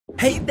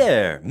Hey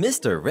there,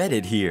 Mr.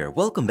 Reddit here.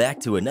 Welcome back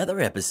to another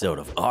episode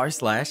of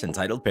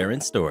r/Entitled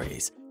Parent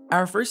Stories.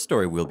 Our first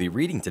story we'll be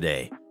reading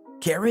today.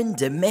 Karen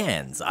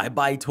demands I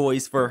buy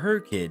toys for her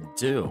kid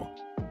too.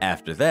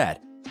 After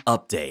that,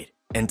 update.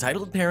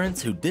 Entitled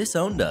parents who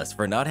disowned us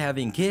for not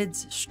having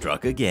kids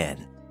struck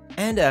again.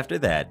 And after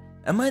that,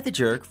 am I the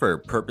jerk for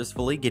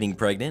purposefully getting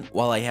pregnant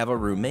while I have a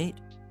roommate?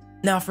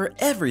 Now for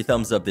every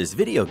thumbs up this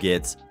video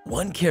gets,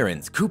 one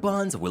Karen's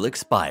coupons will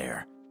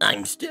expire.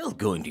 I'm still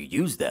going to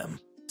use them.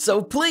 So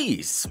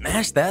please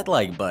smash that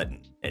like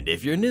button. And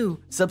if you're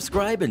new,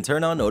 subscribe and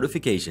turn on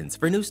notifications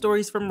for new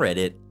stories from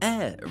Reddit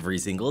every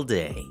single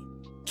day.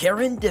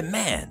 Karen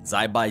demands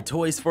I buy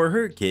toys for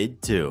her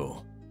kid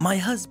too. My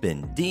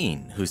husband,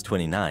 Dean, who's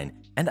 29,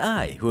 and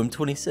I, who am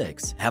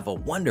 26, have a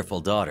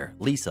wonderful daughter,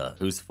 Lisa,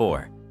 who's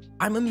 4.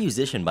 I'm a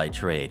musician by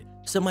trade,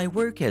 so my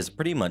work has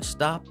pretty much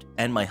stopped,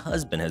 and my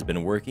husband has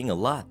been working a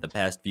lot the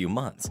past few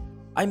months.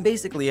 I'm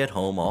basically at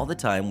home all the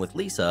time with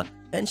Lisa,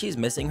 and she's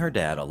missing her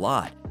dad a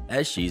lot,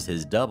 as she's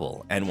his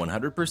double and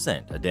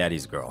 100% a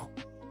daddy's girl.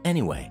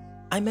 Anyway,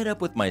 I met up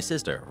with my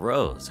sister,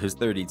 Rose, who's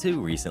 32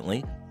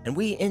 recently, and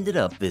we ended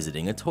up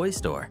visiting a toy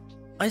store.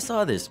 I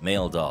saw this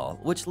male doll,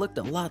 which looked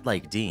a lot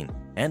like Dean,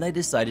 and I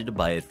decided to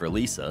buy it for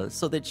Lisa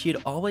so that she'd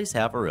always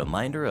have a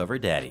reminder of her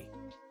daddy.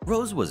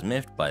 Rose was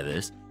miffed by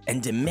this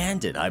and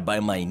demanded I buy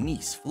my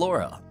niece,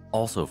 Flora,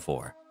 also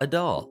 4, a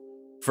doll.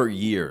 For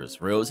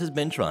years, Rose has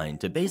been trying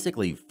to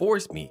basically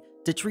force me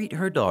to treat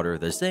her daughter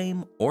the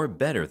same or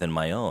better than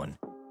my own.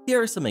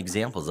 Here are some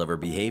examples of her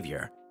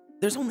behavior.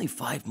 There's only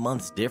 5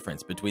 months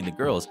difference between the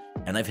girls,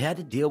 and I've had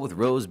to deal with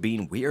Rose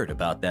being weird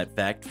about that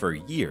fact for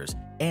years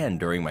and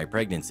during my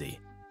pregnancy.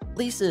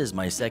 Lisa is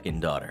my second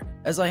daughter,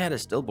 as I had a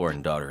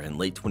stillborn daughter in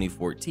late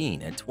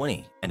 2014 at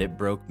 20, and it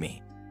broke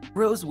me.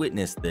 Rose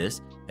witnessed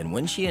this, and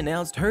when she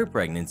announced her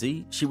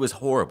pregnancy, she was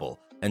horrible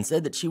and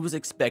said that she was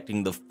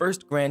expecting the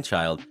first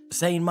grandchild,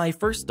 saying my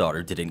first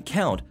daughter didn't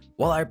count,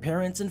 while our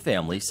parents and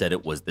family said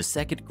it was the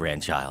second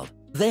grandchild.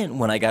 Then,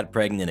 when I got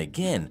pregnant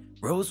again,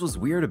 Rose was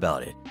weird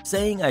about it,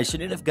 saying I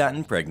shouldn't have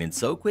gotten pregnant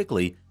so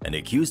quickly and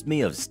accused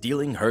me of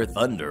stealing her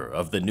thunder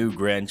of the new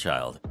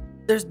grandchild.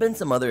 There's been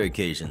some other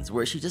occasions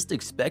where she just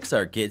expects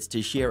our kids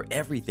to share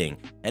everything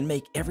and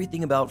make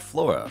everything about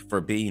Flora for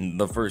being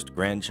the first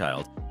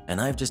grandchild, and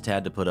I've just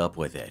had to put up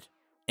with it.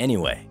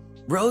 Anyway,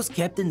 Rose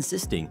kept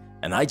insisting,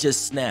 and I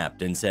just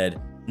snapped and said,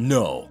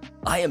 "No,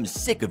 I am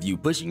sick of you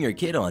pushing your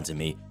kid onto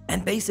me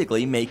and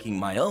basically making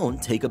my own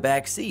take a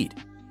back seat.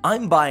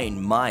 I'm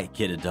buying my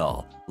kid a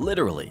doll,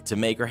 literally to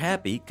make her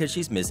happy because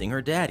she's missing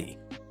her daddy.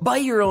 Buy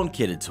your own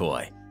kid a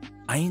toy."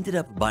 I ended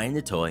up buying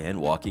the toy and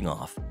walking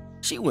off.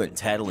 She went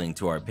tattling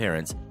to our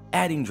parents,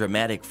 adding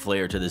dramatic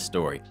flair to the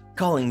story,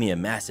 calling me a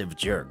massive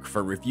jerk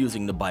for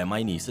refusing to buy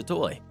my niece a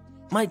toy.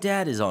 My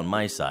dad is on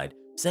my side,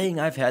 saying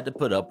I've had to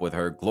put up with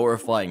her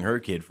glorifying her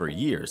kid for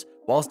years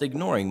whilst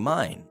ignoring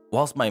mine,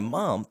 whilst my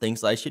mom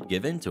thinks I should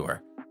give in to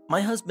her. My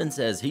husband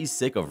says he's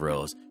sick of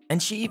Rose,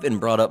 and she even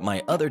brought up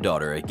my other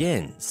daughter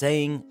again,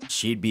 saying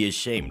she'd be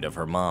ashamed of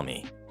her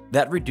mommy.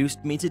 That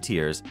reduced me to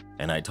tears,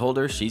 and I told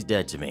her she's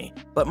dead to me,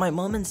 but my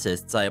mom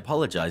insists I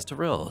apologize to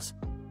Rose.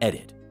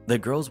 Edit. The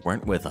girls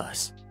weren't with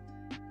us.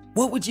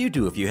 What would you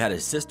do if you had a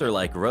sister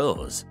like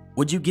Rose?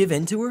 Would you give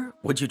in to her?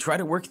 Would you try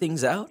to work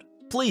things out?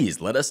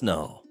 Please let us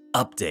know.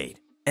 Update.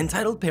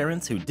 Entitled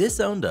parents who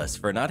disowned us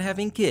for not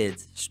having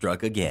kids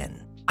struck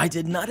again. I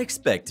did not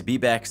expect to be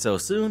back so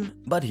soon,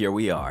 but here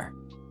we are.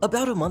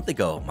 About a month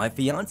ago, my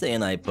fiance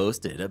and I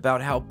posted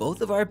about how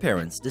both of our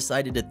parents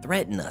decided to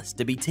threaten us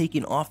to be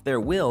taken off their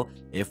will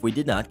if we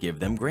did not give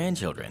them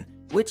grandchildren,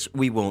 which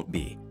we won't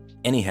be.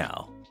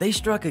 Anyhow, they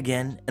struck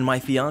again, and my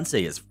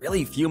fiance is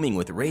really fuming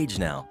with rage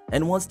now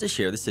and wants to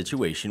share the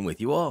situation with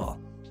you all.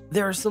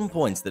 There are some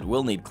points that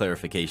will need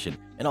clarification,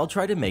 and I'll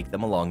try to make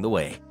them along the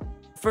way.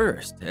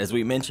 First, as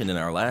we mentioned in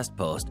our last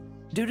post,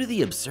 due to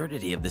the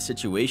absurdity of the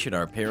situation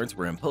our parents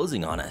were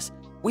imposing on us,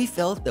 we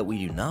felt that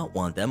we do not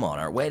want them on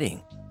our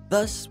wedding.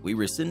 Thus, we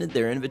rescinded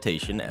their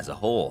invitation as a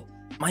whole.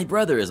 My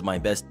brother is my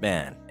best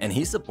man, and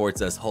he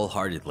supports us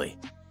wholeheartedly.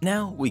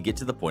 Now we get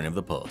to the point of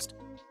the post.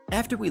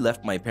 After we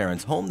left my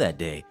parents' home that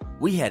day,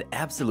 we had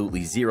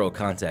absolutely zero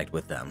contact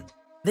with them.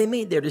 They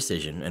made their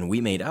decision and we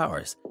made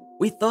ours.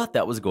 We thought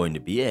that was going to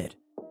be it.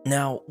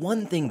 Now,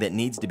 one thing that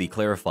needs to be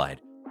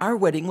clarified, our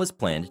wedding was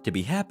planned to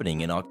be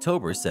happening in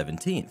October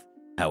 17th.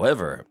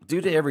 However, due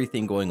to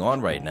everything going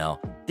on right now,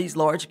 these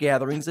large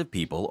gatherings of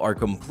people are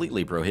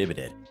completely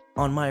prohibited,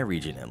 on my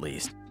region at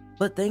least.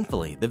 But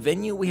thankfully, the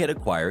venue we had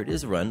acquired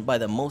is run by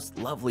the most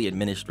lovely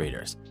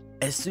administrators.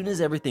 As soon as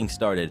everything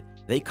started,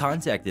 they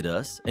contacted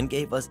us and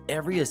gave us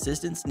every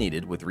assistance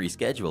needed with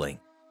rescheduling.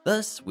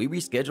 Thus, we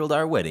rescheduled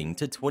our wedding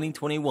to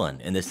 2021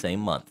 in the same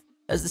month,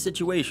 as the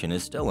situation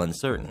is still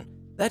uncertain.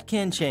 That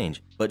can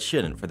change, but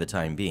shouldn't for the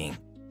time being.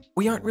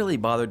 We aren't really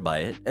bothered by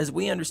it, as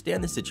we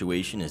understand the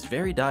situation is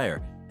very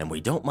dire, and we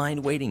don't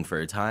mind waiting for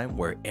a time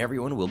where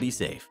everyone will be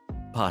safe.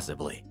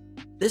 Possibly.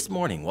 This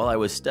morning, while I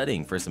was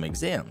studying for some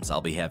exams I'll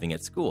be having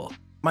at school,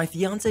 my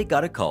fiance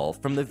got a call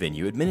from the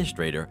venue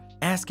administrator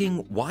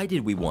asking why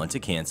did we want to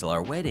cancel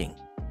our wedding.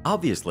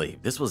 Obviously,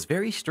 this was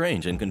very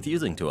strange and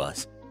confusing to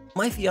us.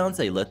 My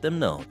fiance let them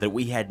know that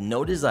we had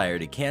no desire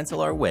to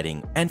cancel our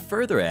wedding and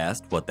further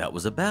asked what that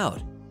was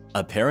about.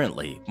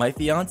 Apparently, my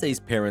fiance's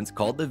parents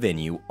called the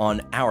venue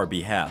on our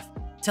behalf,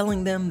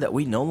 telling them that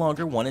we no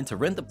longer wanted to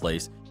rent the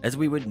place as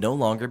we would no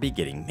longer be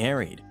getting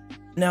married.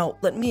 Now,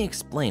 let me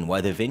explain why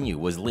the venue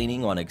was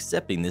leaning on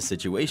accepting this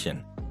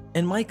situation.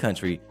 In my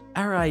country,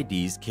 our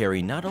IDs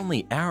carry not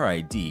only our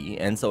ID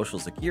and social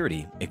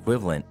security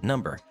equivalent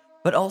number,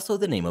 but also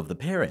the name of the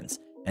parents.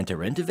 And to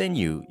rent a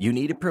venue, you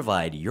need to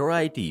provide your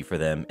ID for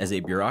them as a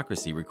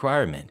bureaucracy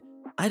requirement.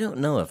 I don't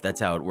know if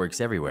that's how it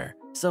works everywhere,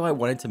 so I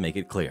wanted to make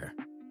it clear.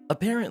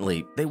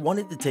 Apparently, they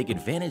wanted to take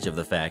advantage of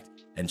the fact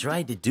and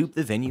tried to dupe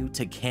the venue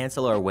to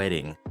cancel our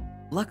wedding.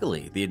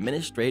 Luckily, the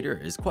administrator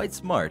is quite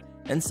smart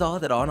and saw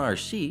that on our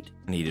sheet,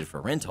 needed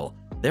for rental,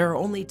 there are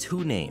only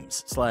 2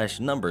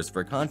 names/numbers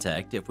for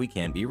contact if we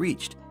can't be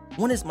reached.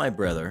 One is my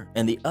brother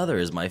and the other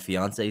is my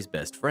fiance's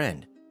best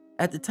friend.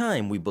 At the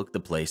time we booked the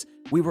place,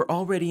 we were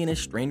already in a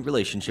strained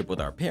relationship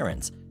with our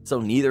parents, so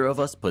neither of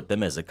us put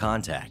them as a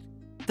contact.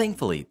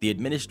 Thankfully, the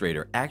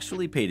administrator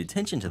actually paid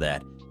attention to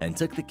that and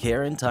took the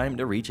care and time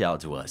to reach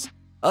out to us.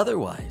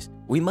 Otherwise,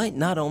 we might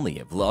not only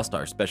have lost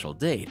our special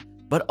date,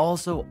 but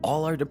also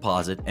all our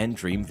deposit and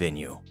dream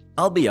venue.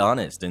 I'll be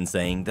honest in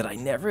saying that I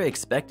never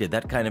expected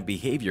that kind of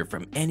behavior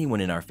from anyone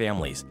in our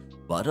families,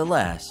 but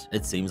alas,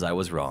 it seems I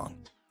was wrong.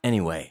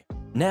 Anyway,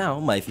 now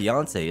my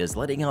fiance is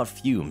letting out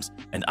fumes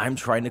and I'm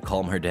trying to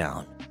calm her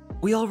down.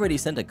 We already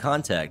sent a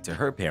contact to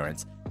her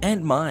parents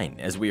and mine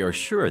as we are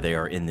sure they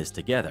are in this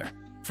together,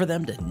 for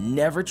them to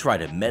never try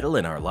to meddle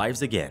in our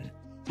lives again.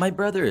 My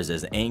brother is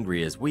as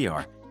angry as we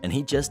are and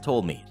he just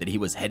told me that he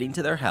was heading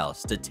to their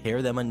house to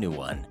tear them a new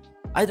one.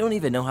 I don't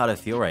even know how to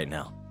feel right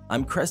now.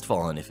 I'm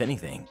crestfallen if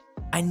anything.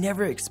 I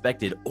never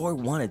expected or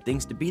wanted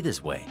things to be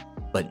this way,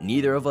 but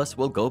neither of us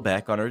will go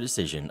back on our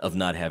decision of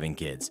not having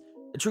kids.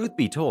 Truth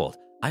be told,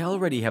 I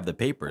already have the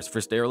papers for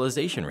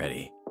sterilization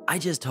ready. I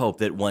just hope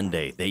that one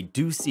day they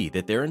do see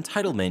that their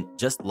entitlement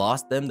just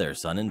lost them their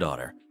son and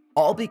daughter,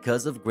 all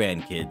because of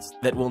grandkids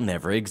that will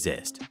never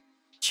exist.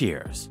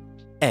 Cheers.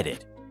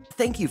 Edit.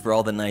 Thank you for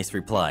all the nice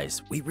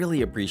replies. We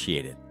really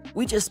appreciate it.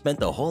 We just spent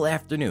the whole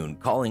afternoon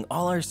calling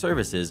all our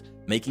services,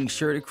 making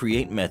sure to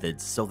create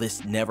methods so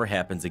this never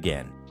happens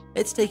again.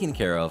 It's taken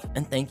care of,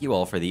 and thank you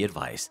all for the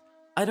advice.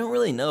 I don't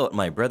really know what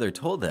my brother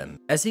told them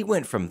as he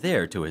went from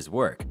there to his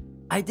work.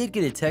 I did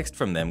get a text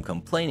from them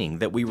complaining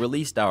that we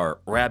released our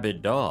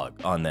rabid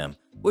dog on them,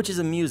 which is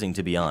amusing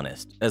to be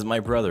honest, as my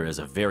brother is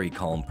a very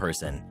calm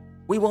person.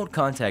 We won't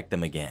contact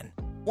them again.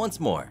 Once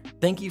more,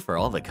 thank you for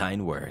all the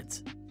kind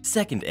words.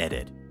 Second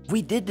edit.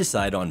 We did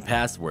decide on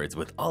passwords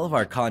with all of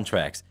our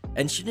contracts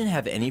and shouldn't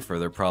have any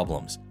further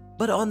problems.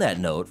 But on that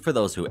note, for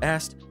those who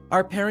asked,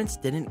 our parents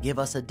didn't give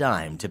us a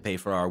dime to pay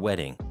for our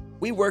wedding.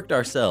 We worked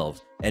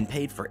ourselves and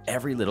paid for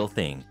every little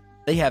thing.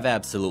 They have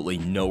absolutely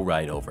no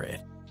right over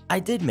it. I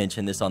did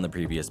mention this on the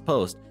previous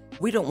post.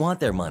 We don't want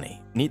their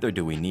money, neither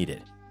do we need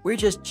it. We're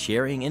just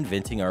sharing and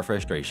venting our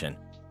frustration.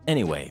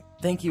 Anyway,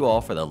 thank you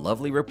all for the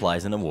lovely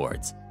replies and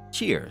awards.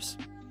 Cheers.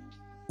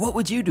 What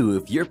would you do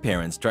if your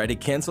parents tried to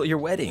cancel your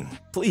wedding?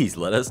 Please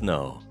let us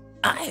know.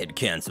 I had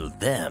canceled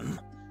them.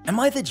 Am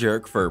I the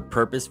jerk for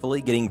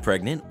purposefully getting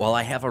pregnant while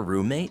I have a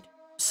roommate?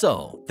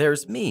 So,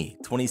 there's me,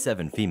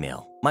 27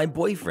 female, my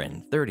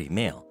boyfriend, 30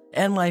 male,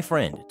 and my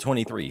friend,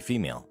 23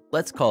 female.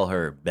 Let's call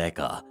her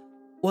Becca.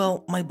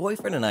 Well, my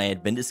boyfriend and I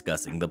had been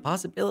discussing the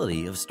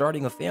possibility of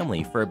starting a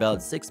family for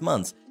about 6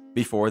 months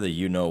before the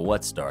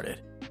you-know-what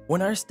started.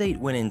 When our state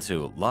went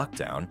into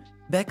lockdown,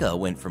 Becca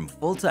went from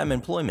full-time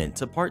employment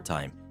to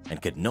part-time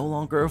and could no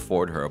longer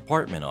afford her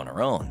apartment on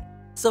her own.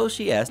 So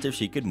she asked if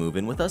she could move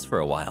in with us for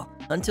a while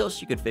until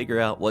she could figure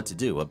out what to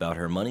do about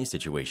her money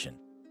situation.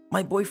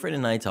 My boyfriend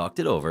and I talked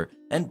it over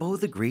and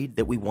both agreed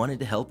that we wanted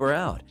to help her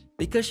out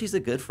because she's a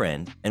good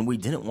friend and we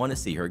didn't want to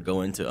see her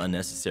go into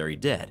unnecessary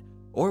debt,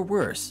 or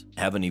worse,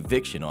 have an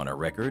eviction on her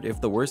record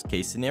if the worst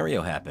case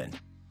scenario happened.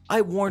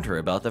 I warned her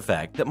about the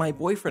fact that my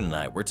boyfriend and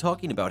I were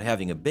talking about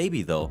having a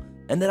baby though,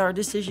 and that our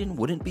decision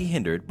wouldn't be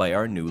hindered by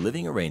our new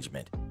living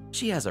arrangement.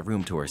 She has a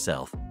room to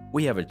herself.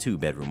 We have a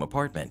 2-bedroom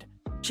apartment.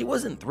 She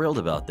wasn't thrilled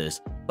about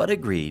this, but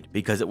agreed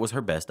because it was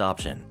her best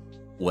option.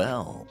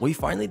 Well, we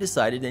finally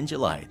decided in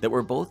July that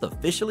we're both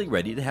officially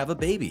ready to have a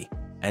baby.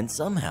 And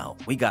somehow,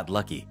 we got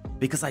lucky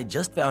because I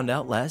just found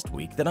out last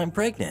week that I'm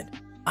pregnant.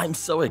 I'm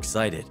so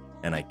excited,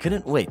 and I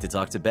couldn't wait to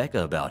talk to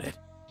Becca about it.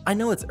 I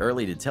know it's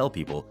early to tell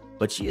people,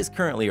 but she is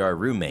currently our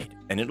roommate,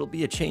 and it'll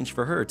be a change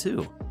for her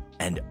too.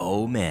 And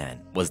oh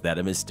man, was that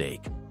a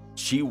mistake.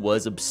 She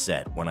was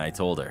upset when I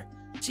told her.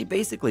 She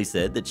basically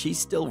said that she's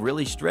still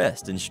really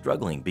stressed and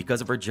struggling because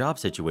of her job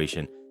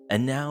situation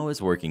and now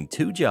is working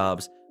 2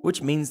 jobs,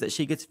 which means that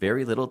she gets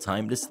very little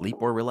time to sleep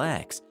or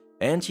relax,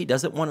 and she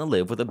doesn't want to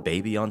live with a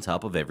baby on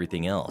top of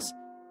everything else.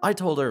 I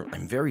told her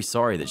I'm very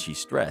sorry that she's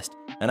stressed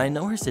and I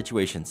know her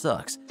situation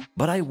sucks,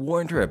 but I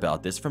warned her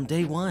about this from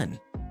day one.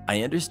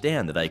 I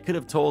understand that I could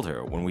have told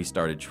her when we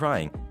started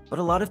trying, but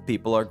a lot of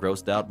people are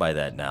grossed out by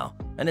that now,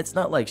 and it's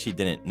not like she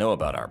didn't know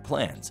about our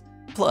plans.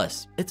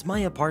 Plus, it's my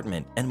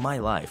apartment and my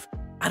life.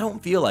 I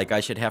don't feel like I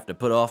should have to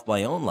put off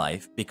my own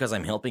life because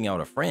I'm helping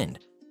out a friend.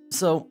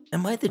 So,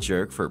 am I the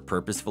jerk for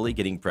purposefully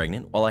getting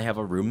pregnant while I have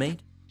a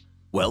roommate?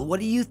 Well, what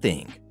do you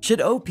think?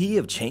 Should OP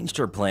have changed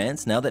her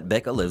plans now that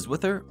Becca lives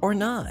with her or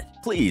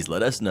not? Please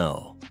let us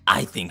know.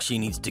 I think she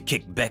needs to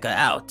kick Becca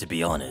out, to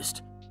be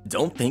honest.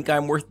 Don't think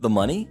I'm worth the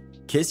money?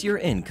 Kiss your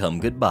income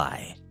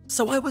goodbye.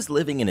 So I was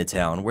living in a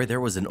town where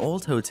there was an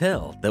old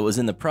hotel that was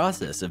in the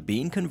process of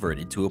being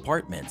converted to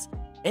apartments.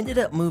 Ended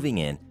up moving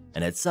in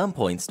and at some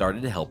point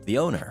started to help the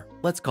owner,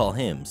 let's call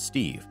him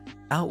Steve,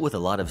 out with a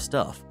lot of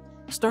stuff.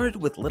 Started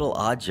with little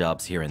odd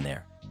jobs here and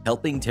there,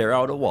 helping tear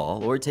out a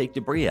wall or take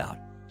debris out.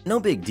 No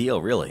big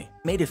deal really,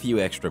 made a few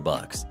extra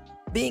bucks.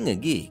 Being a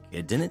geek,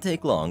 it didn't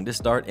take long to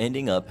start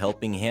ending up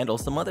helping handle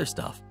some other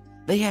stuff.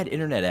 They had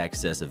internet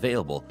access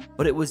available,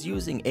 but it was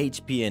using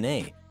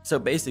HPNA, so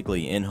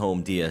basically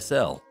in-home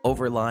DSL,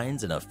 over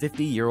lines in a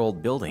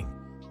 50-year-old building.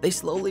 They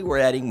slowly were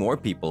adding more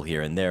people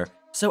here and there,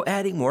 so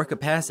adding more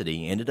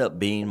capacity ended up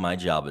being my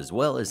job as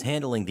well as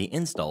handling the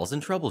installs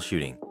and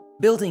troubleshooting.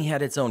 Building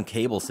had its own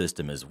cable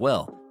system as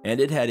well, and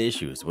it had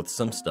issues with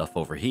some stuff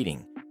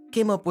overheating.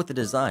 Came up with a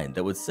design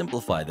that would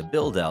simplify the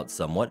build-out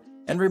somewhat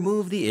and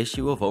remove the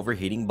issue of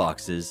overheating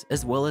boxes,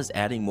 as well as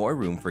adding more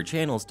room for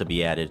channels to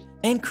be added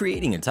and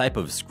creating a type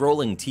of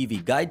scrolling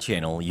TV guide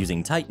channel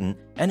using Titan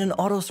and an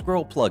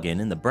auto-scroll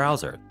plugin in the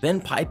browser, then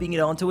piping it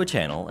onto a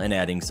channel and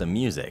adding some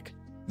music.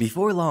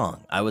 Before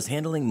long, I was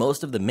handling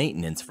most of the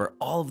maintenance for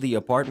all of the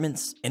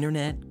apartments,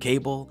 internet,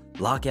 cable,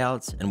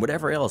 lockouts, and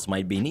whatever else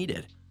might be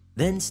needed.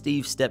 Then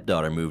Steve's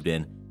stepdaughter moved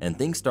in and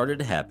things started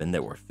to happen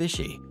that were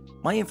fishy.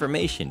 My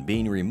information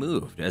being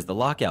removed as the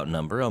lockout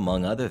number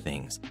among other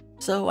things.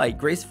 So I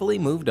gracefully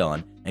moved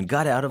on and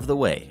got out of the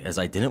way as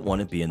I didn't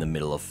want to be in the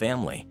middle of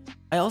family.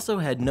 I also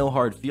had no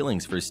hard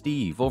feelings for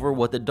Steve over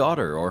what the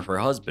daughter or her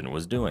husband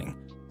was doing.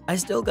 I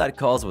still got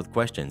calls with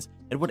questions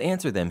and would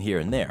answer them here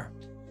and there.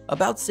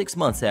 About 6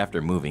 months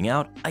after moving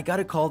out, I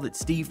got a call that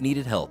Steve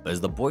needed help as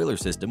the boiler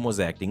system was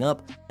acting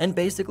up and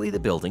basically the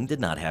building did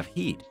not have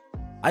heat.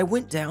 I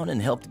went down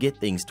and helped get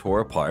things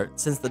tore apart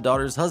since the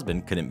daughter's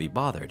husband couldn't be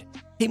bothered.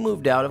 He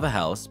moved out of a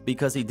house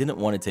because he didn't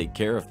want to take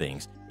care of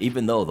things,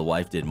 even though the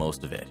wife did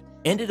most of it.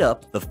 Ended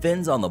up, the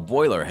fins on the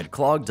boiler had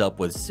clogged up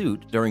with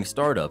soot during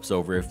startups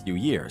over a few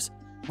years.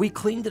 We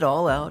cleaned it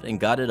all out and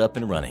got it up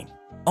and running.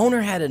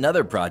 Owner had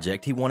another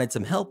project he wanted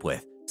some help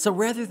with, so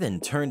rather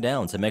than turn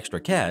down some extra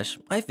cash,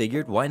 I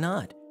figured why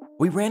not?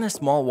 We ran a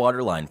small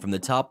water line from the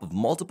top of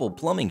multiple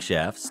plumbing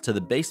shafts to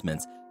the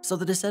basements so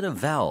that a set of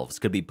valves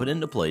could be put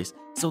into place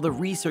so the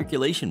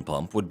recirculation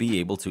pump would be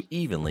able to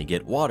evenly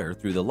get water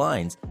through the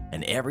lines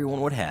and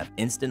everyone would have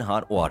instant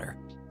hot water.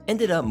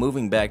 Ended up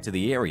moving back to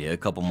the area a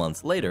couple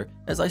months later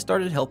as I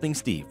started helping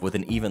Steve with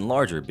an even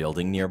larger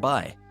building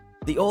nearby.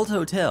 The old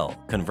hotel,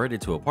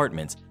 converted to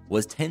apartments,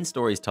 was 10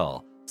 stories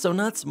tall, so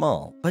not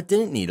small, but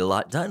didn't need a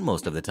lot done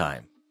most of the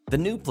time. The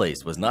new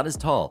place was not as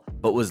tall,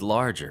 but was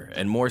larger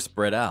and more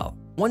spread out.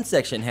 One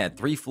section had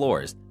 3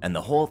 floors, and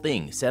the whole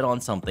thing sat on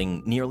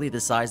something nearly the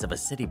size of a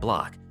city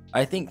block.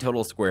 I think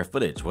total square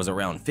footage was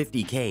around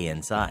 50K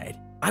inside.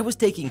 I was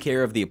taking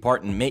care of the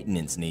apartment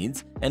maintenance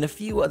needs and a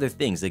few other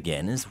things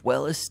again, as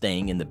well as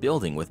staying in the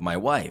building with my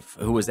wife,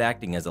 who was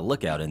acting as a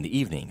lookout in the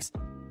evenings.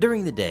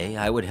 During the day,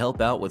 I would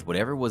help out with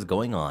whatever was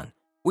going on.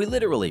 We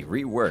literally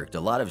reworked a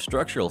lot of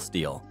structural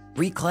steel,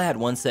 reclad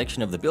one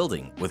section of the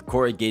building with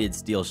corrugated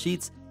steel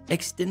sheets,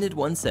 extended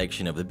one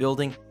section of the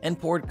building, and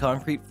poured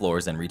concrete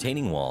floors and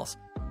retaining walls.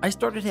 I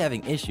started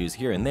having issues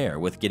here and there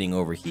with getting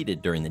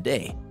overheated during the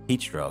day,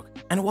 heat stroke,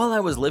 and while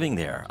I was living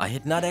there, I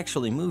had not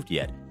actually moved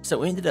yet,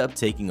 so ended up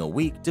taking a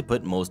week to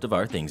put most of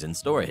our things in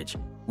storage.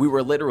 We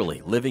were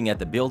literally living at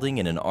the building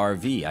in an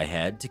RV I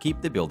had to keep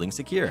the building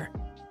secure.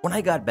 When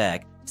I got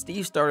back,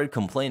 Steve started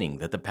complaining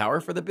that the power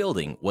for the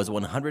building was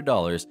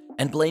 $100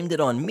 and blamed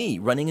it on me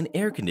running an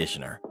air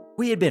conditioner.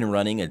 We had been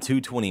running a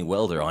 220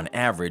 welder on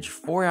average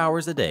 4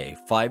 hours a day,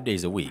 5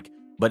 days a week,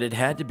 but it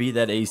had to be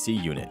that AC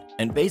unit,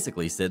 and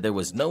basically said there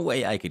was no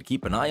way I could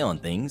keep an eye on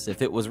things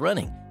if it was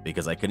running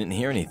because I couldn't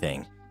hear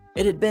anything.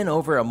 It had been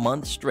over a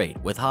month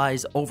straight with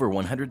highs over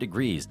 100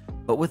 degrees,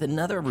 but with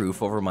another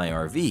roof over my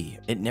RV,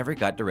 it never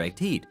got direct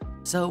heat.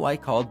 So I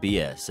called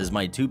BS as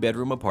my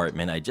 2-bedroom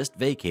apartment I just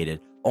vacated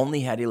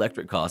only had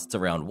electric costs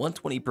around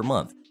 $120 per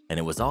month, and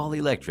it was all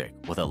electric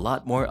with a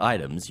lot more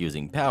items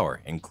using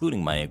power,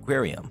 including my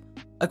aquarium.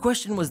 A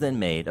question was then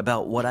made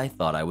about what I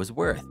thought I was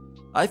worth.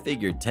 I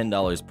figured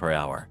 $10 per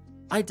hour.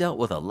 I dealt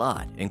with a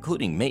lot,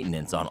 including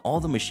maintenance on all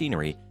the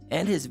machinery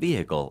and his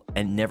vehicle,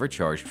 and never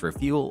charged for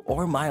fuel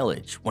or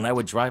mileage when I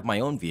would drive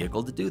my own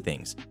vehicle to do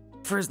things.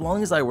 For as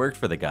long as I worked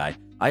for the guy,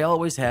 I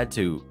always had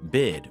to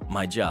bid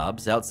my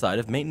jobs outside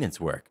of maintenance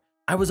work.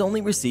 I was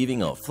only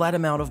receiving a flat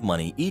amount of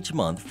money each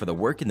month for the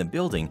work in the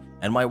building,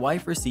 and my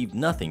wife received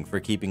nothing for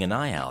keeping an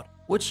eye out,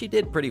 which she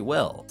did pretty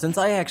well, since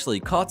I actually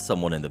caught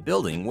someone in the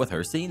building with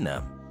her seeing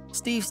them.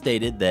 Steve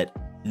stated that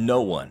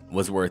no one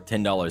was worth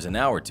 $10 an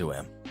hour to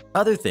him.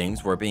 Other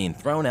things were being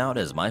thrown out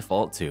as my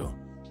fault too.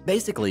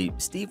 Basically,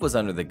 Steve was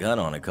under the gun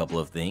on a couple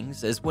of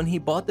things, as when he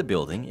bought the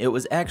building, it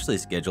was actually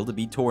scheduled to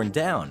be torn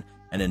down,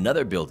 and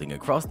another building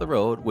across the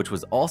road, which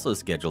was also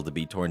scheduled to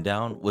be torn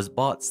down, was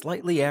bought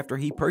slightly after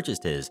he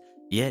purchased his,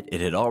 yet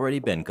it had already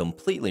been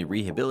completely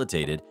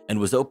rehabilitated and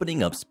was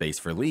opening up space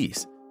for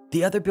lease.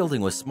 The other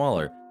building was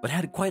smaller, but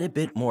had quite a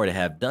bit more to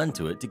have done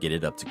to it to get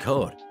it up to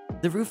code.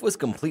 The roof was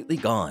completely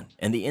gone,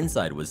 and the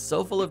inside was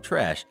so full of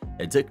trash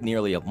it took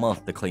nearly a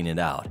month to clean it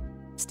out.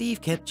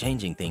 Steve kept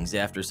changing things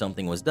after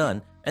something was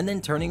done, and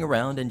then turning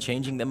around and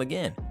changing them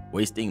again,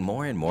 wasting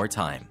more and more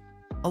time.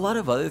 A lot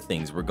of other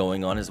things were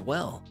going on as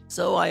well,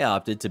 so I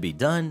opted to be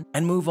done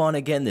and move on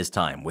again this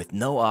time with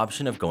no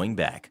option of going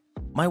back.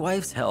 My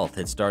wife's health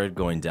had started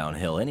going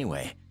downhill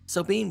anyway,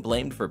 so being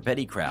blamed for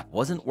petty crap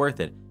wasn't worth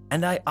it,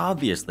 and I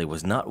obviously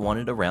was not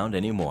wanted around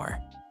anymore.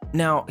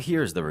 Now,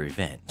 here's the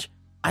revenge.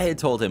 I had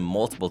told him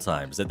multiple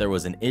times that there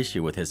was an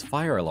issue with his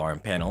fire alarm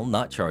panel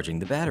not charging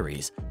the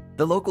batteries.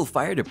 The local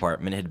fire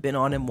department had been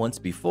on him once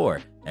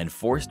before and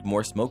forced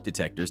more smoke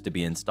detectors to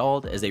be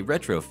installed as a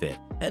retrofit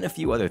and a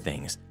few other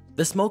things.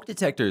 The smoke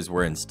detectors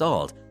were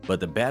installed, but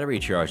the battery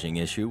charging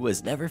issue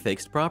was never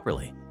fixed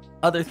properly.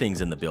 Other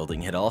things in the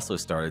building had also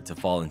started to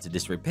fall into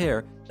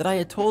disrepair that I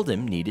had told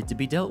him needed to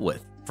be dealt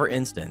with. For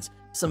instance,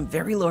 some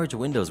very large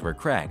windows were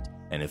cracked,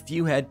 and a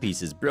few had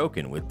pieces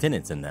broken with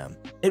tenants in them.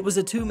 It was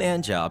a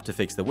two-man job to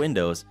fix the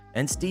windows,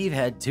 and Steve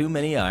had too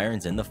many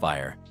irons in the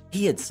fire.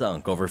 He had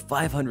sunk over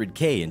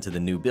 $500K into the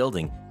new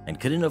building and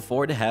couldn't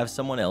afford to have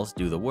someone else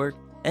do the work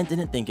and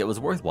didn't think it was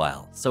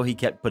worthwhile, so he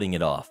kept putting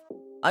it off.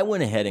 I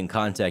went ahead and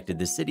contacted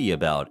the city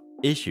about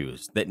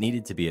issues that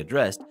needed to be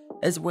addressed,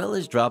 as well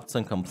as dropped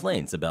some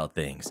complaints about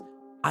things.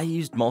 I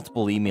used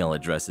multiple email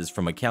addresses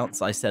from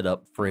accounts I set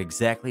up for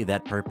exactly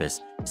that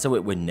purpose, so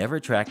it would never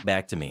track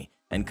back to me,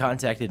 and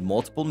contacted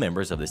multiple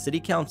members of the city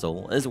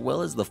council as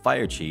well as the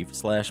fire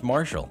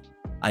chief/marshal.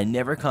 I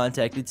never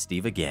contacted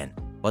Steve again,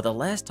 but the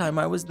last time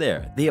I was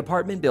there, the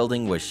apartment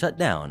building was shut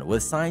down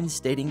with signs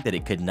stating that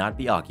it could not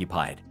be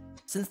occupied.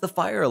 Since the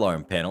fire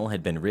alarm panel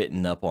had been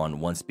written up on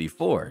once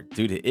before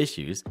due to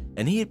issues,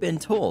 and he had been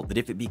told that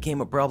if it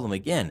became a problem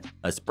again,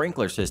 a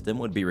sprinkler system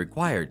would be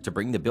required to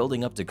bring the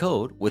building up to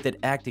code, with it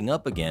acting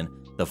up again,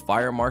 the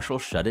fire marshal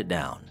shut it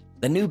down.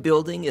 The new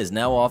building is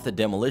now off the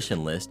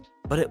demolition list,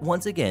 but it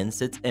once again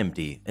sits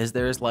empty as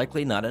there is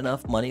likely not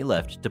enough money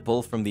left to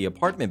pull from the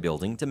apartment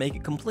building to make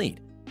it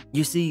complete.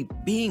 You see,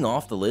 being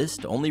off the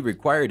list only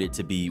required it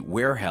to be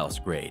warehouse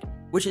grade,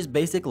 which is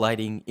basic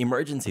lighting,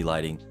 emergency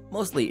lighting,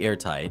 mostly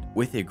airtight,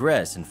 with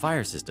egress and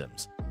fire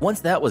systems. Once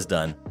that was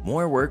done,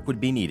 more work would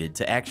be needed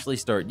to actually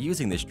start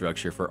using the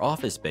structure for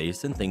office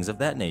space and things of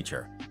that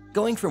nature.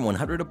 Going from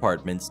 100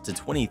 apartments to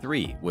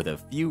 23 with a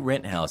few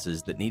rent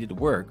houses that needed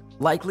work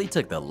likely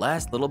took the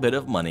last little bit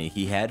of money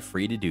he had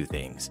free to do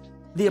things.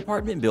 The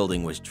apartment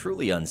building was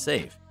truly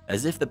unsafe,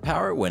 as if the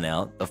power went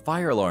out, the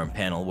fire alarm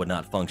panel would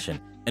not function,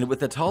 and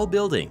with a tall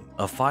building,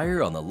 a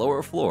fire on the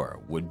lower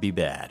floor would be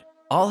bad.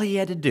 All he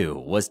had to do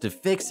was to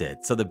fix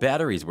it so the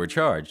batteries were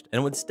charged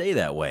and would stay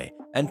that way,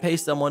 and pay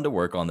someone to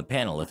work on the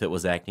panel if it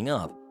was acting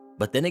up.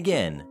 But then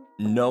again,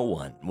 no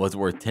one was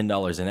worth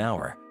 $10 an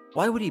hour.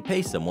 Why would he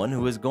pay someone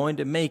who was going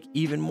to make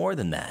even more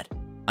than that?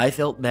 I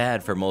felt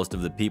bad for most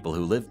of the people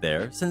who lived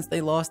there since they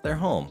lost their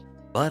home,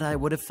 but I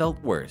would have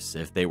felt worse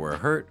if they were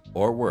hurt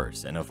or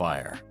worse in a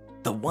fire.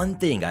 The one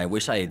thing I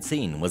wish I had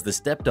seen was the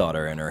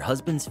stepdaughter and her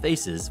husband's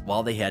faces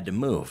while they had to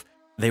move.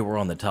 They were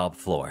on the top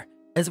floor,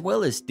 as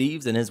well as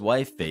Steve's and his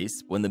wife's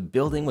face when the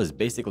building was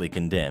basically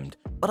condemned.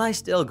 But I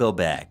still go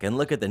back and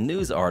look at the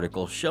news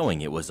article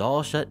showing it was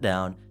all shut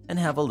down and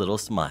have a little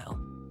smile.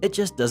 It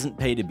just doesn't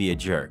pay to be a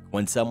jerk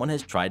when someone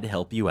has tried to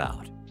help you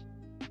out.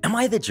 Am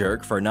I the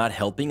jerk for not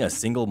helping a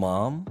single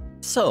mom?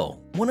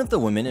 So, one of the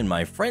women in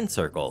my friend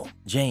circle,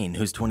 Jane,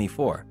 who's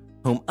 24,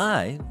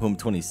 whom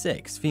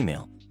 26,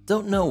 female,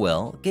 don't know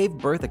well, gave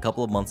birth a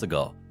couple of months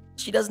ago.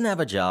 She doesn't have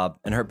a job,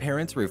 and her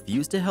parents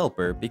refused to help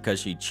her because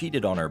she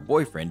cheated on her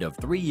boyfriend of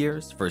 3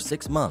 years for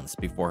 6 months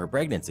before her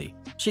pregnancy.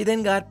 She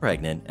then got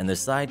pregnant, and the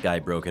side guy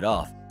broke it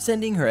off,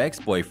 sending her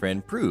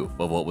ex-boyfriend proof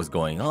of what was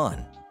going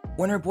on.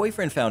 When her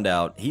boyfriend found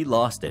out, he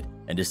lost it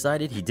and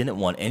decided he didn't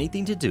want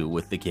anything to do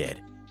with the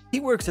kid. He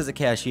works as a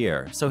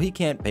cashier, so he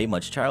can't pay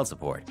much child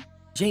support.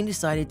 Jane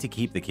decided to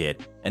keep the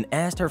kid and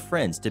asked her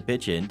friends to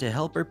pitch in to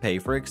help her pay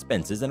for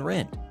expenses and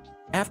rent.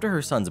 After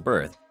her son's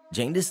birth,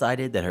 Jane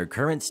decided that her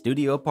current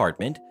studio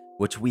apartment,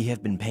 which we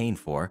have been paying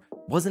for,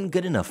 wasn't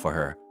good enough for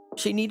her.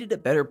 She needed a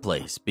better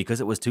place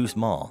because it was too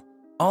small.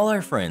 All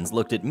our friends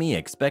looked at me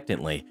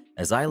expectantly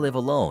as I live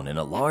alone in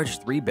a large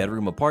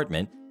 3-bedroom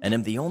apartment and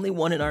am the only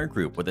one in our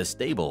group with a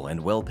stable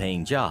and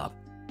well-paying job.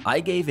 I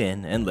gave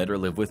in and let her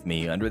live with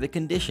me under the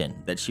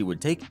condition that she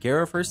would take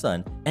care of her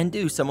son and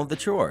do some of the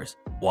chores,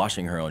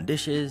 washing her own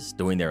dishes,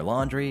 doing their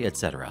laundry,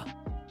 etc.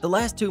 The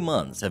last 2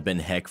 months have been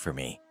heck for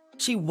me.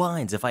 She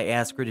whines if I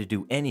ask her to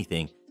do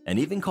anything and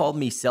even called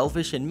me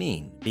selfish and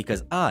mean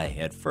because I,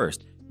 at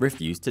first,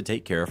 refused to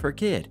take care of her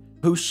kid,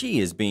 who she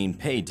is being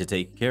paid to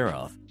take care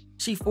of.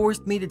 She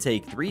forced me to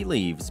take 3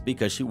 leaves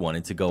because she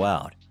wanted to go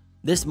out.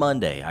 This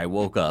Monday, I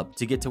woke up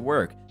to get to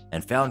work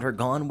and found her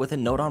gone with a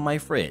note on my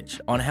fridge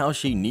on how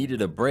she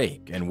needed a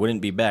break and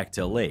wouldn't be back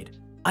till late.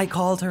 I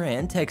called her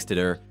and texted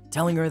her,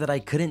 telling her that I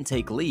couldn't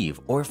take leave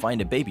or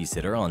find a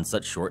babysitter on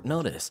such short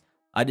notice.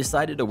 I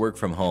decided to work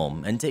from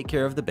home and take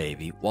care of the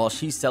baby while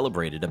she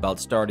celebrated about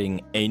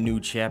starting a new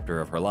chapter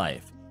of her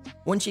life.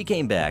 When she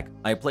came back,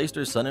 I placed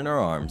her son in her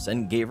arms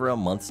and gave her a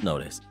month's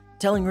notice,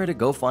 telling her to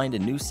go find a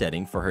new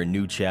setting for her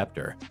new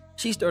chapter.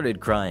 She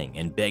started crying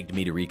and begged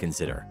me to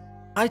reconsider.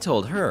 I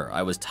told her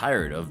I was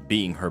tired of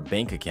being her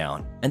bank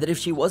account and that if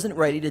she wasn't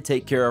ready to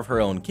take care of her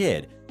own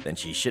kid, then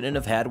she shouldn't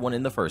have had one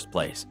in the first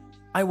place.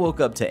 I woke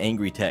up to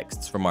angry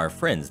texts from our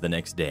friends the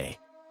next day.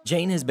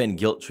 Jane has been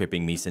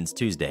guilt-tripping me since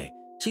Tuesday.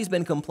 She's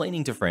been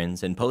complaining to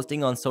friends and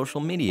posting on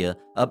social media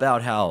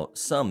about how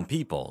some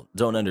people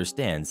don't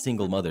understand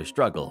single mother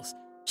struggles.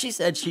 She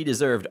said she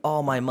deserved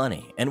all my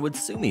money and would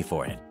sue me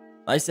for it.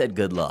 I said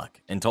good luck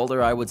and told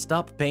her I would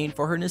stop paying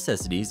for her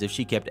necessities if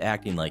she kept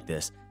acting like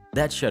this.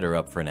 That shut her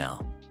up for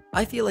now.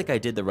 I feel like I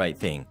did the right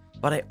thing,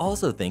 but I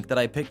also think that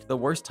I picked the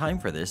worst time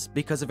for this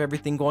because of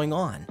everything going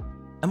on.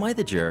 Am I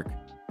the jerk?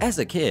 As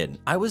a kid,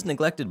 I was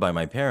neglected by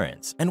my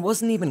parents and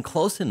wasn't even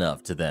close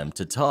enough to them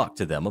to talk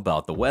to them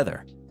about the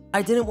weather.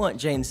 I didn't want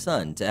Jane's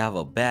son to have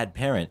a bad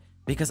parent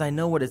because I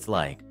know what it's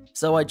like,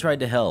 so I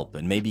tried to help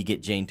and maybe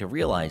get Jane to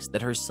realize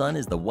that her son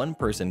is the one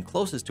person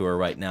closest to her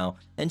right now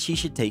and she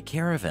should take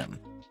care of him.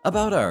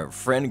 About our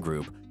friend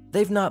group,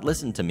 they've not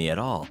listened to me at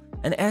all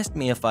and asked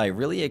me if I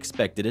really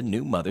expected a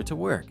new mother to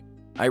work.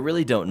 I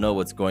really don't know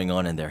what's going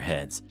on in their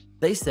heads.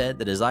 They said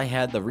that as I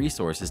had the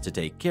resources to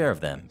take care of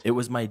them, it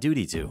was my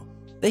duty to.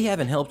 They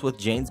haven't helped with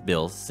Jane's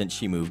bills since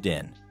she moved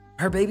in.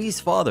 Her baby's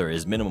father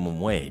is minimum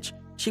wage.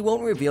 She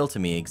won't reveal to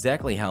me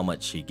exactly how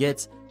much she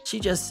gets. She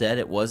just said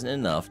it wasn't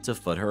enough to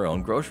foot her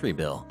own grocery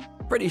bill.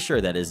 Pretty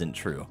sure that isn't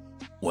true.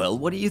 Well,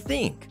 what do you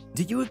think?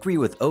 Do you agree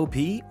with OP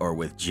or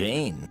with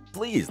Jane?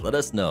 Please let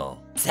us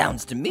know.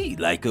 Sounds to me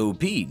like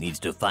OP needs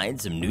to find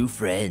some new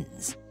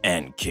friends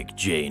and kick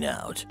Jane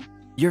out.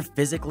 You're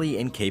physically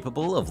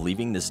incapable of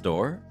leaving the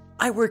store?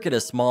 I work at a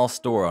small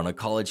store on a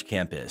college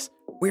campus.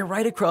 We're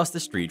right across the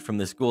street from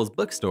the school's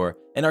bookstore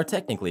and are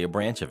technically a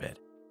branch of it.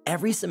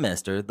 Every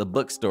semester, the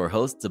bookstore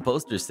hosts a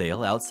poster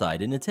sale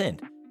outside in a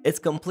tent. It's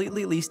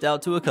completely leased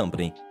out to a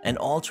company, and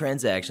all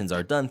transactions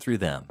are done through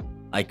them.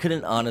 I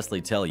couldn't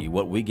honestly tell you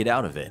what we get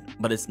out of it,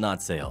 but it's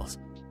not sales.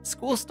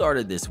 School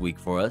started this week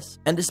for us,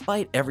 and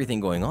despite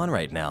everything going on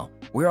right now,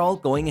 we're all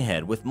going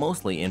ahead with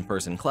mostly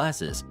in-person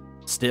classes.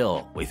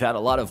 Still, we've had a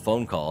lot of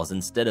phone calls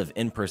instead of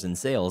in-person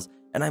sales,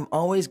 and I'm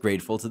always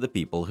grateful to the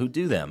people who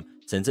do them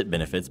since it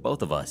benefits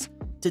both of us.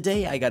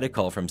 Today, I got a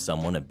call from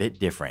someone a bit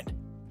different.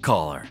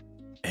 Caller: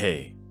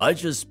 Hey, I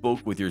just spoke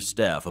with your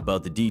staff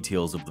about the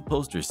details of the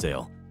poster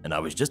sale, and I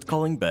was just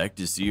calling back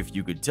to see if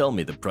you could tell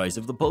me the price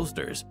of the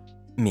posters.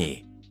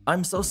 Me: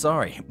 I'm so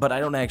sorry, but I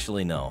don't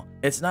actually know.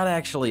 It's not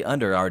actually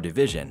under our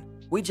division.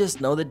 We just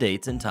know the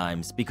dates and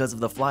times because of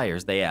the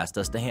flyers they asked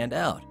us to hand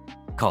out.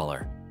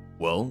 Caller: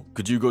 Well,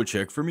 could you go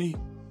check for me?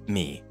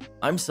 Me: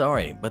 I'm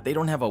sorry, but they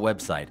don't have a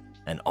website,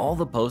 and all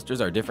the posters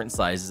are different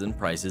sizes and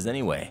prices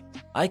anyway.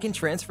 I can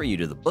transfer you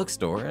to the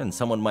bookstore and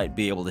someone might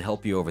be able to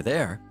help you over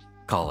there.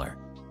 Caller: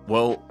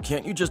 Well,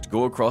 can't you just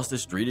go across the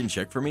street and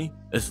check for me?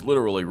 It's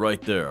literally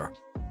right there.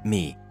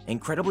 Me: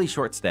 incredibly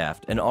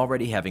short-staffed and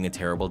already having a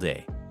terrible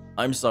day.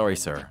 I'm sorry,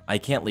 sir. I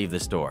can't leave the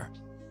store.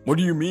 What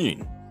do you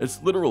mean?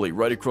 It's literally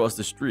right across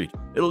the street.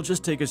 It'll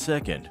just take a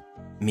second.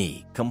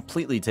 Me: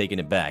 completely taken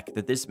aback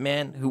that this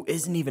man, who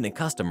isn't even a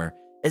customer,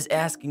 is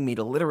asking me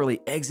to literally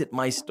exit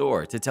my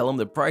store to tell him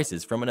the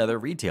prices from another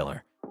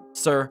retailer.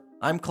 Sir,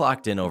 I'm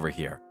clocked in over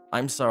here.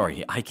 I'm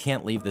sorry, I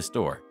can't leave the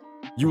store.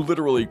 You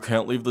literally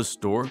can't leave the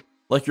store?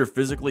 Like you're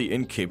physically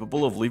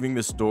incapable of leaving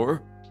the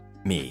store?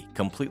 Me: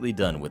 completely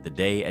done with the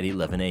day at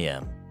 11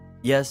 a.m.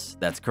 Yes,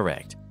 that's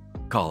correct.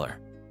 Caller: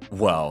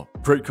 Wow,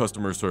 great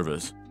customer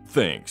service.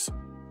 Thanks.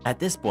 At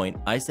this point,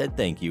 I said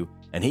thank you,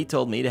 and he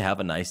told me to have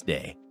a nice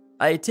day.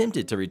 I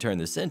attempted to return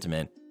the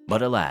sentiment,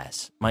 but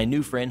alas, my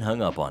new friend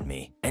hung up on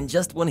me, and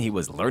just when he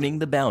was learning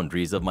the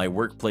boundaries of my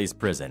workplace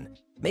prison.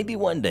 Maybe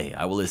one day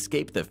I will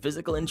escape the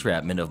physical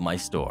entrapment of my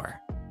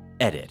store.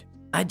 Edit: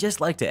 I'd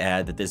just like to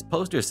add that this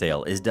poster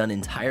sale is done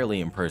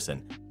entirely in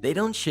person. They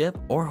don't ship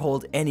or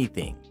hold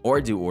anything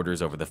or do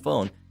orders over the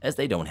phone as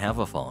they don't have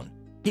a phone.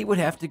 He would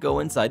have to go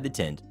inside the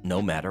tent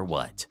no matter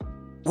what.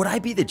 Would I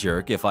be the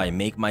jerk if I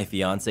make my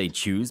fiance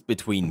choose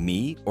between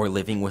me or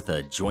living with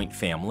a joint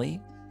family?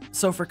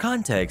 So for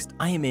context,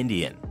 I am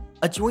Indian.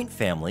 A joint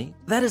family,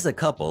 that is a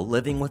couple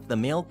living with the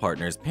male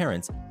partner's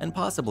parents and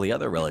possibly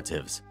other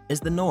relatives, is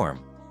the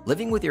norm.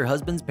 Living with your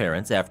husband's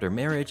parents after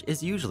marriage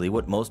is usually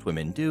what most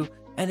women do,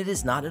 and it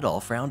is not at all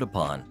frowned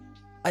upon.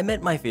 I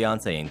met my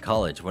fiance in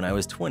college when I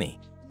was 20.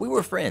 We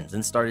were friends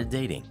and started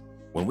dating.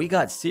 When we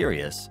got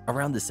serious,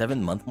 around the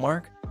 7-month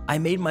mark, I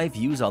made my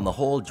views on the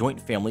whole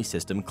joint family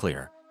system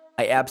clear.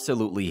 I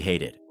absolutely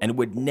hate it and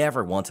would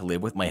never want to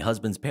live with my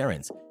husband's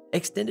parents.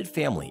 Extended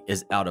family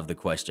is out of the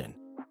question.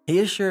 He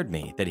assured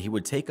me that he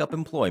would take up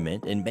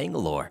employment in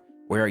Bangalore,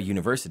 where our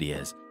university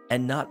is,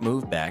 and not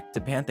move back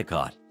to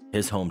Panthakot.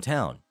 his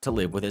hometown, to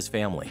live with his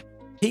family.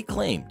 He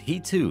claimed he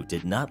too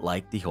did not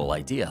like the whole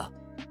idea.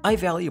 I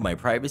value my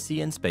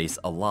privacy and space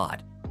a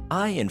lot.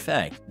 I, in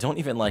fact, don't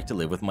even like to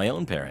live with my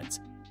own parents.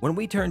 When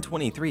we turned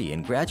 23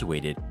 and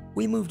graduated,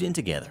 we moved in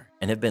together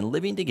and have been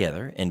living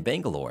together in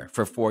Bangalore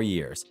for 4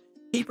 years.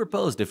 He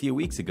proposed a few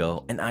weeks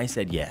ago and I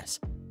said yes.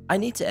 I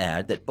need to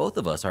add that both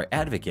of us are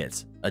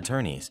advocates,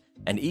 attorneys,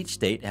 and each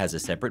state has a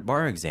separate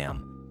bar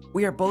exam.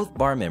 We are both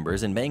bar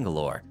members in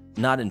Bangalore,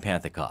 not in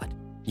Panthakot.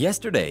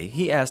 Yesterday,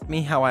 he asked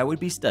me how I would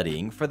be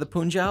studying for the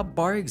Punjab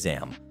bar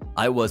exam.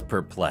 I was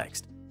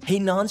perplexed. He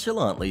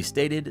nonchalantly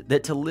stated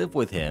that to live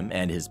with him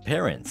and his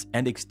parents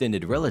and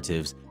extended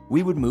relatives,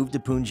 we would move to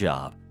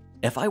Punjab.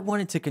 If I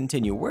wanted to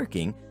continue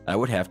working, I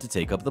would have to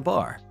take up the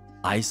bar.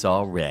 I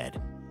saw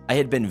red. I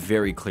had been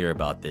very clear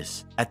about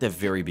this at the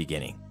very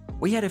beginning.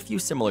 We had a few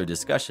similar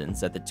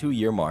discussions at the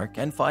 2-year mark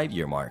and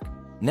 5-year mark.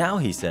 Now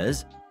he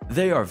says,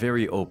 "They are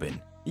very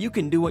open. You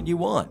can do what you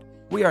want.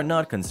 We are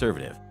not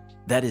conservative."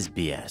 That is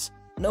BS.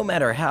 No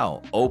matter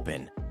how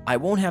open, I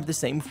won't have the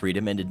same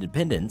freedom and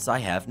independence I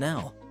have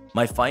now.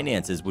 My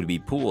finances would be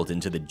pooled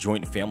into the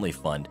joint family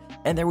fund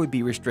and there would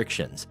be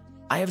restrictions.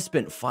 I have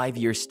spent 5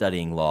 years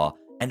studying law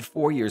and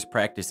 4 years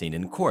practicing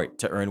in court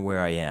to earn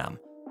where I am.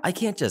 I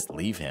can't just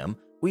leave him.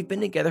 We've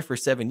been together for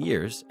 7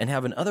 years and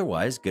have an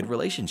otherwise good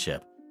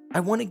relationship.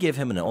 I want to give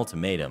him an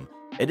ultimatum.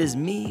 It is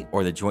me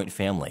or the joint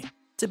family.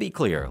 To be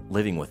clear,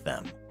 living with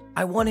them.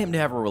 I want him to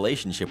have a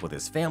relationship with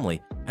his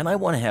family and I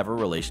want to have a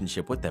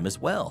relationship with them as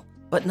well,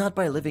 but not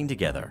by living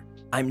together.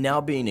 I'm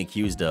now being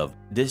accused of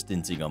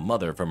distancing a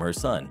mother from her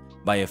son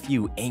by a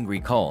few angry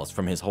calls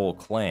from his whole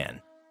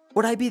clan.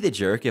 Would I be the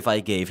jerk if I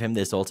gave him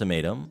this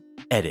ultimatum?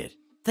 Edit.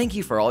 Thank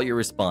you for all your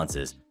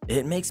responses.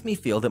 It makes me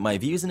feel that my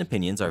views and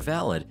opinions are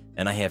valid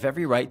and I have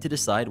every right to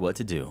decide what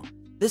to do.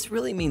 This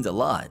really means a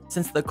lot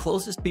since the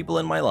closest people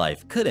in my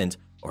life couldn't,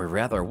 or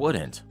rather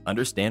wouldn't,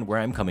 understand where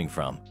I'm coming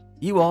from.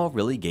 You all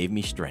really gave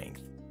me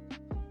strength.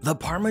 The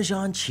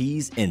Parmesan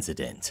cheese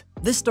incident.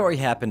 This story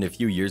happened a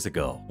few years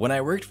ago when I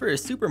worked for a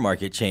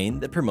supermarket chain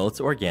that promotes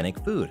organic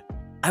food.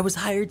 I was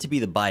hired to be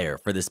the buyer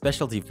for the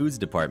specialty foods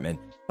department,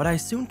 but I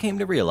soon came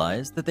to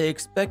realize that they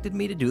expected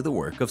me to do the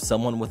work of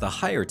someone with a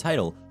higher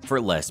title for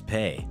less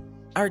pay.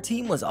 Our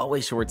team was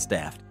always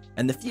short-staffed,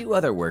 and the few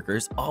other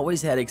workers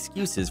always had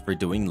excuses for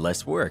doing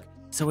less work,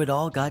 so it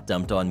all got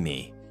dumped on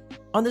me.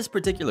 On this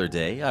particular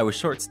day, I was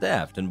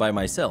short-staffed and by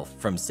myself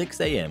from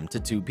 6 a.m. to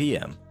 2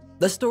 p.m.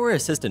 The store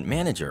assistant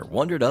manager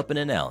wandered up and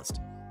announced,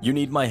 "You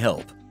need my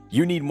help.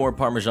 You need more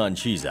Parmesan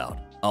cheese out.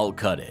 I'll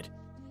cut it."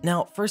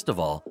 Now, first of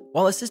all,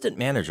 while assistant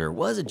manager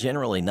was a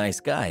generally nice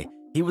guy,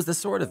 he was the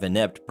sort of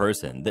inept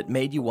person that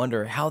made you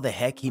wonder how the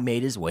heck he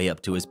made his way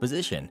up to his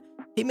position.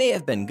 He may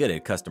have been good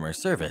at customer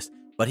service,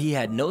 but he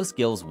had no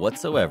skills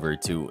whatsoever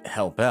to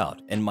help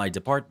out in my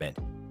department.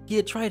 He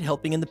had tried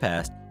helping in the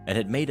past and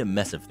had made a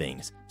mess of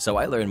things, so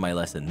I learned my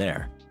lesson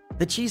there.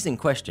 The cheese in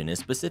question is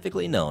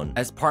specifically known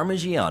as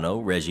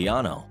Parmigiano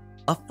Reggiano.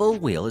 A full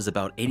wheel is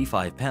about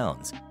 85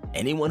 pounds.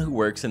 Anyone who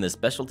works in the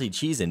specialty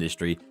cheese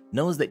industry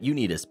knows that you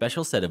need a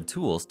special set of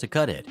tools to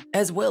cut it,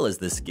 as well as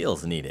the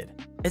skills needed.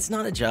 It's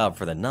not a job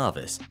for the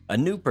novice. A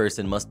new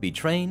person must be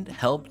trained,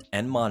 helped,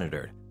 and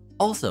monitored.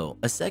 Also,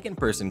 a second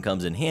person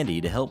comes in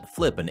handy to help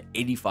flip an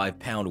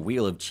 85-pound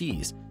wheel of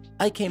cheese.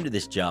 I came to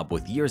this job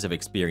with years of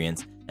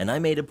experience, and I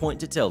made a point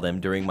to tell them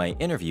during my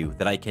interview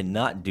that I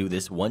cannot do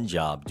this one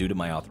job due to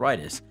my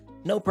arthritis.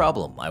 No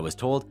problem, I was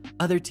told,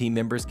 other team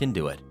members can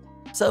do it.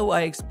 So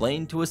I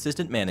explained to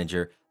assistant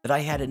manager that I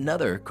had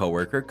another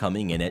coworker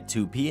coming in at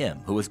 2 p.m.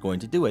 who was going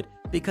to do it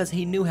because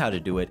he knew how to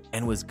do it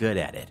and was good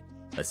at it.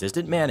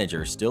 Assistant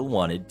manager still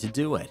wanted to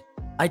do it.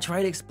 I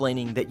tried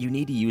explaining that you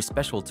need to use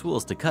special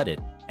tools to cut it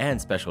and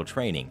special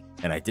training,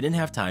 and I didn't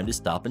have time to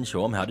stop and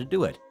show him how to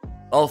do it.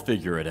 "I'll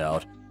figure it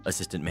out,"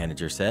 assistant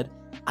manager said.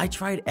 I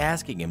tried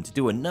asking him to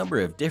do a number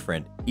of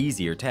different,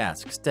 easier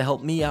tasks to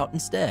help me out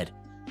instead.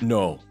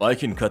 "No, I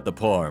can cut the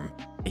parm,"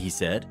 he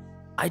said.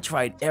 I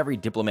tried every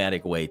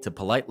diplomatic way to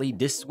politely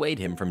dissuade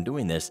him from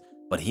doing this,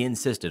 but he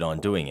insisted on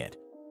doing it.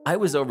 I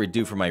was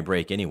overdue for my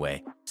break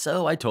anyway,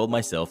 so I told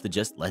myself to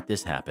just let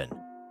this happen.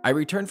 I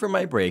returned from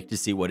my break to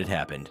see what had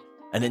happened.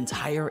 An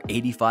entire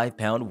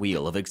 85-pound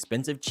wheel of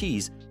expensive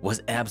cheese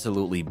was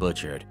absolutely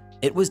butchered.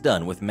 It was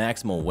done with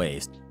maximal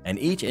waste, and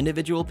each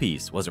individual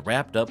piece was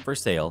wrapped up for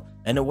sale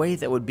in a way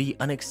that would be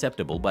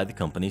unacceptable by the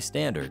company's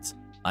standards.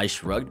 I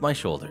shrugged my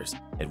shoulders.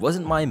 It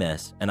wasn't my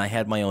mess, and I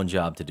had my own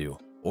job to do.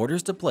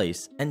 Orders to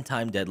place, and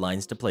time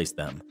deadlines to place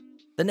them.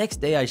 The next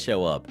day I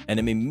show up and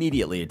am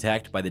immediately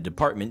attacked by the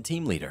department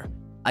team leader.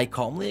 I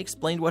calmly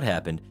explained what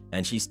happened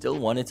and she still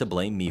wanted to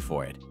blame me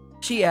for it.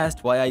 She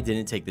asked why I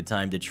didn't take the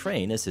time to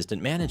train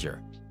assistant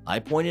manager. I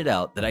pointed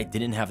out that I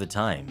didn't have the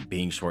time,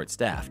 being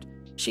short-staffed.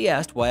 She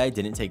asked why I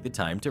didn't take the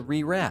time to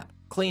re-wrap,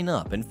 clean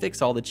up, and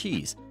fix all the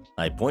cheese.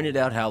 I pointed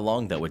out how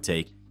long that would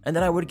take and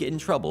that I would get in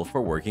trouble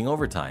for working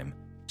overtime.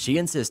 She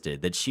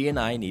insisted that she and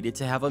I needed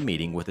to have a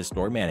meeting with the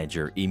store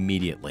manager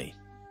immediately.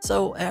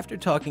 So after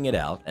talking it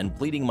out and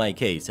pleading my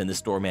case in the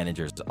store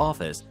manager's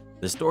office,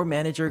 the store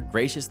manager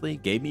graciously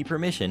gave me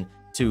permission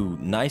to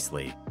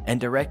nicely and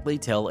directly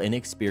tell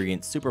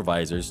inexperienced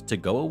supervisors to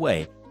go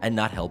away and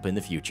not help in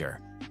the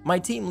future. My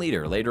team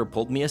leader later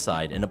pulled me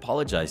aside and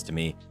apologized to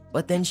me,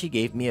 but then she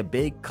gave me a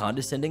big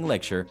condescending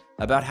lecture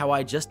about how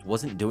I just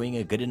wasn't doing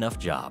a good enough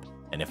job,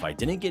 and if I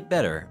didn't get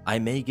better, I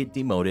may get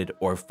demoted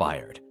or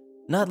fired.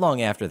 Not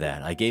long after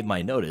that, I gave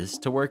my notice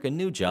to work a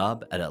new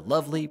job at a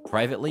lovely,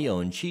 privately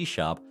owned cheese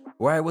shop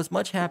where I was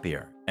much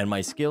happier and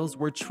my skills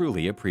were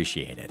truly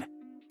appreciated.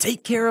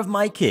 Take care of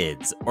my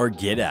kids or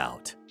get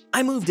out.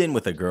 I moved in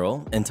with a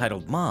girl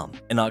entitled Mom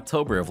in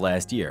October of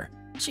last year.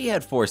 She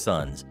had 4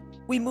 sons.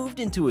 We moved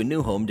into a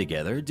new home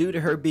together due to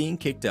her being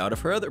kicked out of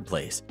her other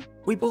place.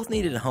 We both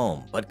needed a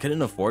home but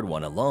couldn't afford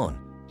one alone,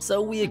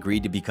 so we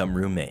agreed to become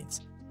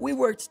roommates. We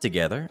worked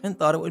together and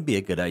thought it would be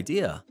a good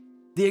idea.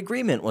 The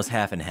agreement was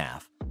half and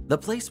half. The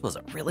place was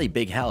a really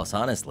big house,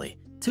 honestly.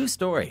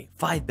 2-story,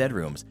 5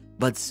 bedrooms,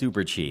 but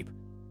super cheap.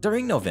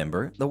 During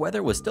November, the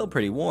weather was still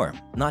pretty warm,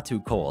 not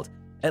too cold,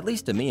 at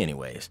least to me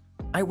anyways.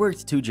 I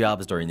worked 2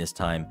 jobs during this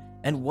time,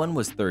 and one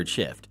was 3rd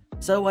shift,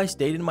 so I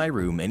stayed in my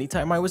room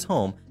anytime I was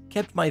home,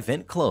 kept my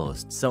vent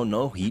closed so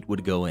no heat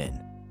would go in.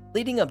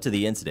 Leading up to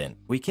the incident,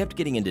 we kept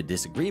getting into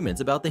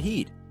disagreements about the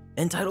heat.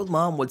 Entitled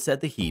Mom would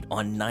set the heat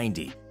on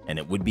 90, and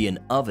it would be an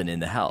oven in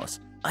the house.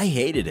 I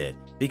hated it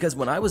because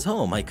when I was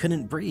home, I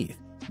couldn't breathe.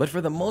 But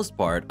for the most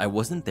part, I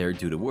wasn't there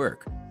due to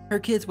work. Her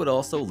kids would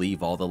also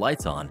leave all the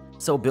lights on,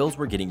 so bills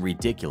were getting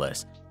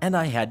ridiculous, and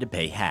I had to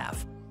pay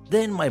half.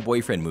 Then my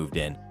boyfriend moved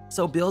in,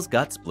 so bills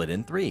got split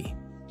in 3.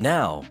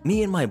 Now,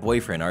 me and my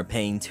boyfriend are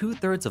paying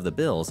 2/3 of the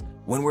bills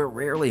when we're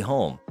rarely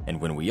home,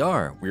 and when we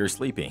are, we're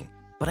sleeping.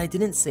 But I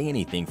didn't say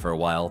anything for a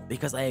while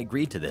because I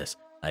agreed to this.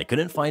 I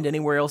couldn't find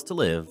anywhere else to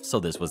live, so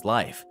this was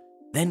life.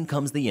 Then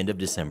comes the end of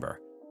December.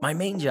 My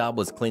main job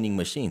was cleaning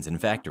machines in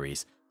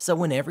factories, so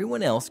when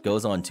everyone else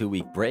goes on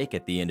 2-week break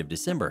at the end of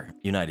December,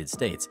 United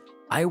States,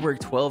 I work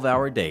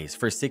 12-hour days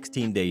for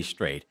 16 days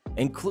straight,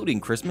 including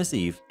Christmas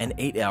Eve and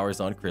 8 hours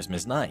on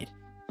Christmas night.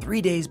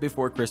 3 days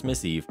before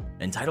Christmas Eve,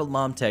 Entitled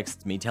Mom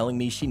texts me telling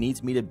me she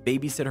needs me to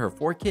babysit her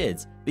 4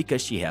 kids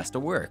because she has to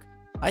work.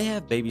 I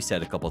have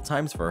babysat a couple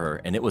times for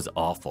her and it was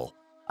awful.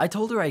 I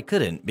told her I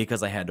couldn't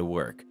because I had to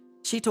work.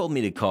 She told me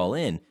to call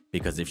in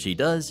because if she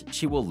does,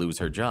 she will lose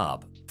her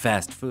job.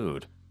 Fast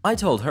food. I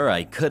told her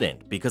I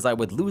couldn't because I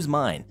would lose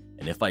mine,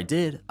 and if I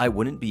did, I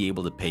wouldn't be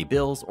able to pay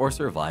bills or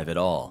survive at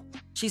all.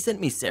 She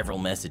sent me several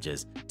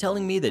messages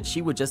telling me that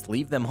she would just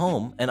leave them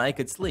home and I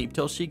could sleep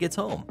till she gets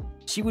home.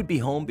 She would be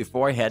home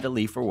before I had to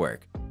leave for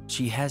work.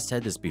 She has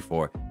said this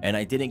before, and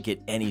I didn't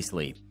get any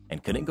sleep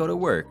and couldn't go to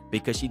work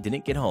because she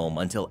didn't get home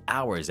until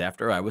hours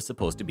after I was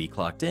supposed to be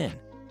clocked in.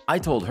 I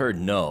told her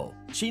no.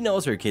 She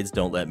knows her kids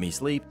don't let me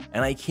sleep,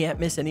 and I can't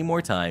miss any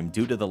more time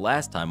due to the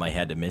last time I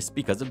had to miss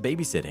because of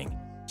babysitting.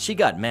 She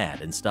got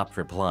mad and stopped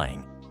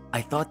replying.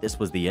 I thought this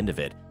was the end of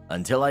it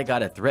until I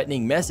got a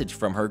threatening message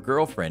from her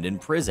girlfriend in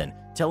prison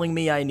telling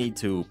me I need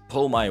to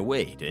pull my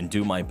weight and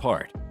do my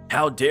part.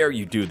 "How dare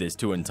you do this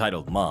to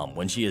Entitled Mom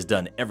when she has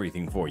done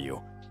everything for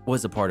you,"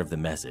 was a part of the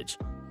message.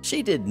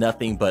 She did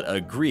nothing but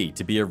agree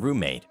to be a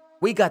roommate.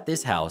 We got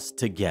this house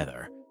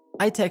together.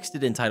 I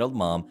texted Entitled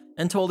Mom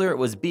and told her it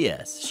was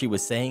BS. She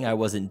was saying I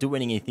wasn't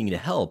doing anything to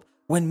help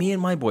when me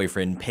and my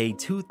boyfriend pay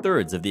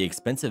 2/3 of the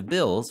expensive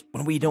bills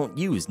when we don't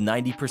use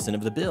 90%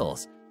 of the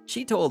bills.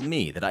 She told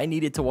me that I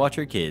needed to watch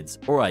her kids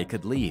or I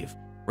could leave.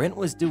 Rent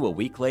was due a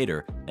week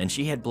later and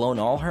she had blown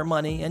all her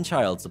money and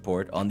child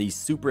support on these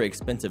super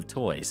expensive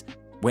toys.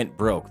 Went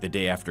broke the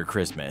day after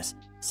Christmas.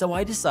 So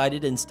I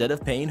decided instead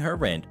of paying her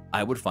rent,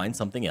 I would find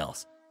something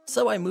else.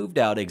 So I moved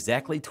out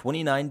exactly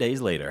 29 days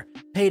later,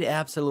 paid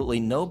absolutely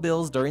no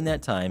bills during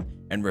that time,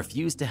 and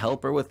refused to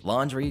help her with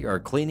laundry or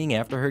cleaning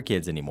after her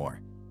kids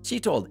anymore. She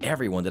told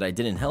everyone that I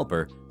didn't help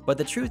her, but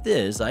the truth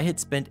is I had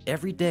spent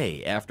every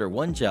day after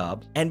one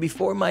job and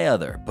before my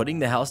other putting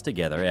the house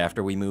together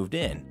after we moved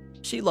in.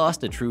 She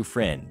lost a true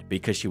friend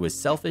because she was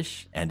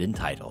selfish and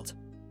entitled.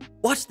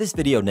 Watch this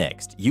video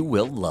next, you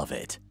will love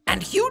it.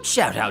 And huge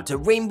shout out to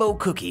Rainbow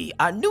Cookie,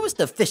 our newest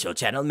official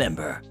channel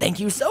member. Thank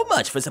you so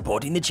much for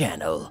supporting the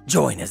channel.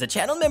 Join as a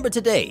channel member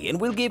today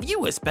and we'll give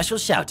you a special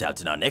shout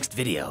out in our next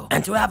video.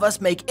 And to have us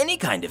make any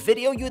kind of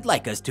video you'd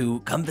like us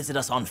to, come visit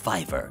us on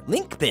Fiverr,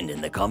 link pinned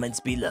in the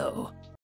comments below.